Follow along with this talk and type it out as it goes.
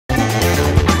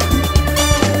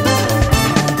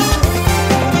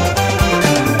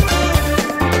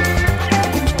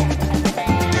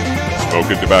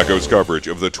Smokin Tobacco's coverage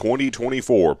of the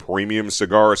 2024 Premium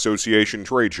Cigar Association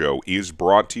Trade Show is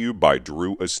brought to you by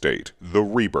Drew Estate, the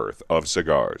rebirth of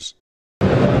cigars.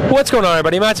 What's going on,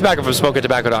 everybody? Matt Tabacco from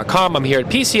SmokinTobacco.com. I'm here at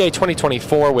PCA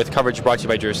 2024 with coverage brought to you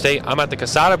by Drew Estate. I'm at the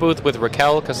Quesada booth with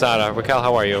Raquel Quesada. Raquel,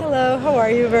 how are you? Hello, how are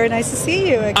you? Very nice to see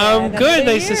you again. I'm good.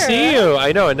 Nice to see you.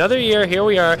 I know, another year. Here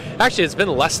we are. Actually, it's been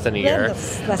less than a year.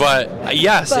 But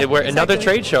yes, we're another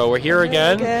trade show. We're here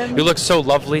again. You look so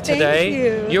lovely today.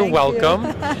 Thank you. You're welcome.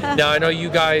 Now, I know you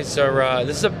guys are,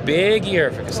 this is a big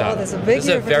year for Quesada. Oh, this is a big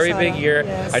year for very Quesada. big year.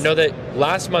 Yes. I know that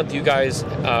last month you guys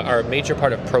are a major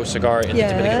part of Pro Cigar in the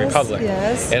Dominican Republic.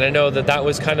 Yes. And I know that that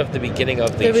was kind of the beginning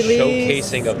of the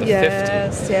showcasing of the 50.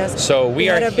 Yes. So we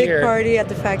are had a here. Big party at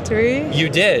the factory. You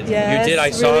did. Yes, you did.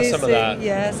 I saw some of that.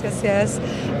 Yes.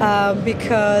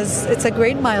 Because it's a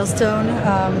great milestone,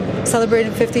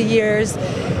 celebrating 50 years.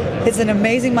 It's an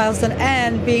amazing milestone,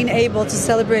 and being able to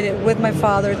celebrate it with my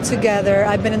father together.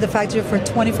 I've been in the factory for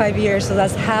 25 years, so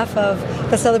that's half of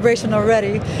the celebration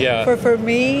already. Yeah. For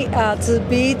me to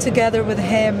be together with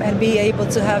him and be able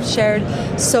to have shared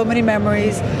so many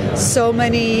memories, so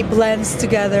many blends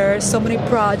together, so many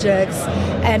projects,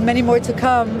 and many more to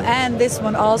come. And this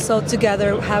one also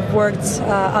together have worked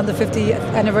on the 50th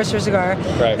anniversary cigar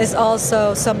is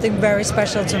also something very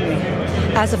special to me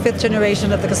as a fifth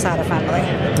generation of the Quesada family.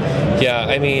 Yeah,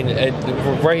 I mean,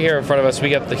 right here in front of us,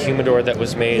 we got the humidor that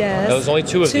was made. Yes. There was only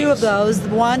two of these. Two of those.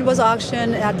 One was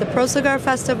auctioned at the Pro Cigar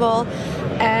Festival,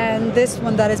 and this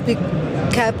one that is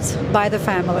kept by the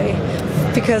family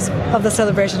because of the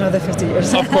celebration of the 50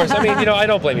 years. Of course. I mean, I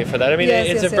don't blame you for that. I mean,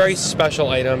 it's a very special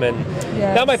item, and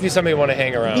that might be something you want to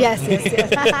hang around. Yes.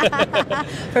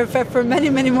 for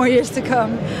many, many more years to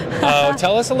come.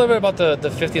 Tell us a little bit about the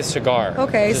 50th cigar.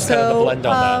 Okay, just so kind of the blend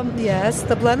on that. Yes,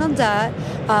 the blend on that.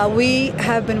 We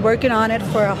have been working on it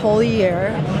for a whole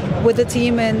year with the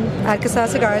team at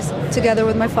Quesada Cigars, together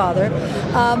with my father.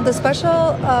 The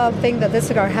special thing that this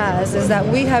cigar has is that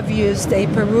we have used a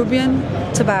Peruvian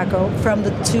tobacco from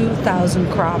the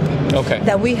 2000 crop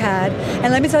that we had.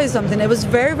 And let me tell you something, it was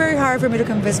very, very hard for me to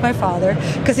convince my father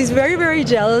because he's very, very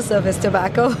jealous of his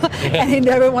tobacco and he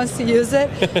never wants to use it.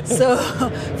 So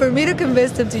for me to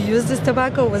convince him to use this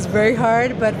tobacco was very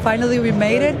hard, but finally we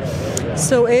made it.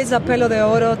 So it's a Pelo de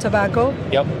Oro tobacco,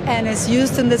 and it's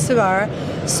used in this cigar.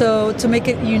 So to make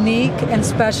it unique and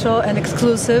special and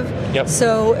exclusive.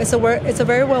 So it's a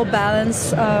very well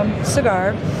balanced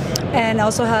cigar, and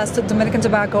also has the Dominican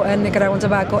tobacco and Nicaraguan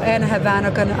tobacco and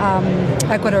Havana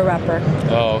Ecuador wrapper.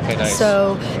 Oh, okay, nice.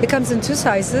 So it comes in two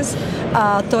sizes,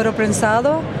 Toro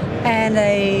Prensado and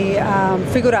a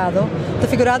Figurado. The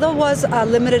Figurado was a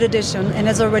limited edition and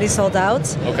is already sold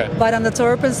out. But on the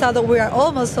Toro Prensado, we are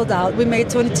almost sold out. We made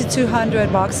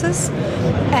 2,200 boxes,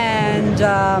 and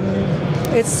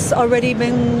it's already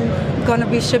been going to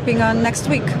be shipping on next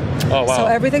week. Oh, wow. So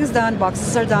everything's done.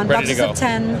 Boxes are done. Ready boxes to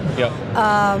go.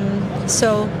 of 10.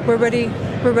 So we're ready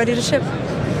to ship.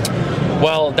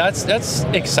 Well, that's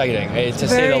exciting, to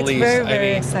say the least.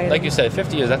 Very exciting. Like you said,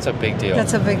 50 years, that's a big deal.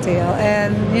 That's a big deal.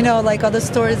 And, like other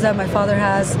stories that my father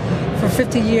has for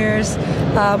 50 years,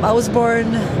 I was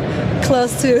born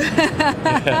close to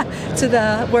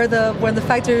where the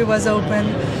factory was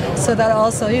open. So that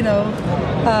also,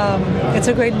 it's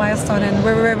a great milestone, and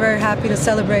we're very, very happy to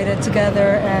celebrate it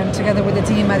together and together with the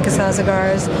team at Quesada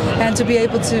Cigars, and to be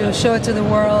able to show it to the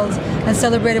world and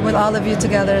celebrate it with all of you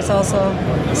together. It's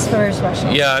very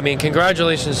special. Yeah, I mean,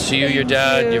 congratulations to you, your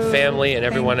dad, your family, and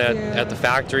everyone at the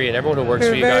factory, and everyone who works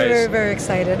for you guys. We're very, very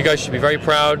excited. You guys should be very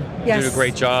proud. Yes. You do a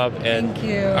great job, and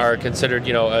are considered,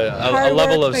 a Hard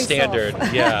level work of pays standard.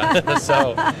 off. Yeah,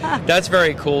 so that's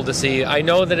very cool to see. I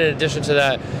know that in addition to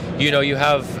that, you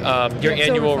have your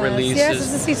annual releases. Yes,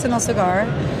 it's a seasonal cigar.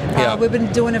 We've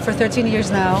been doing it for 13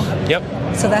 years now.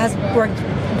 So that has worked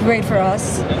great for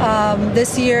us.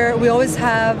 This year we always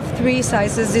have 3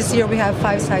 sizes. This year we have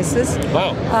 5 sizes.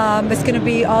 Wow. It's going to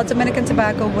be all Dominican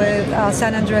tobacco with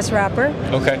San Andres wrapper.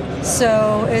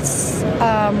 So it's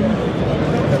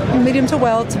medium to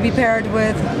well to be paired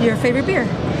with your favorite beer.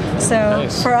 So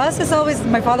for us, it's always,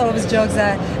 my father always jokes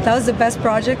that was the best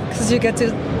project because you get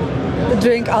to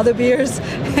drink other beers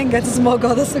and get to smoke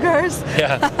other cigars.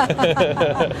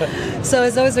 So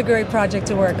it's always a great project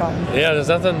to work on. Yeah, there's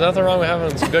nothing wrong with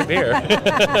having some good beer.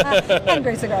 And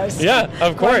great cigars. Yeah,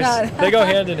 of course. They go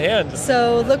hand in hand.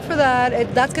 So look for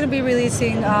that. That's going to be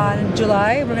releasing on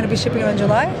July. We're going to be shipping it on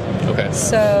July.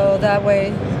 So that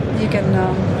way you can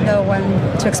know when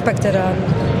to expect it on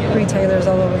retailers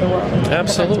all over the world.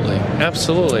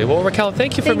 Absolutely. Well, Raquel,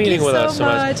 thank you for meeting with us so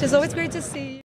much. It's always great to see you.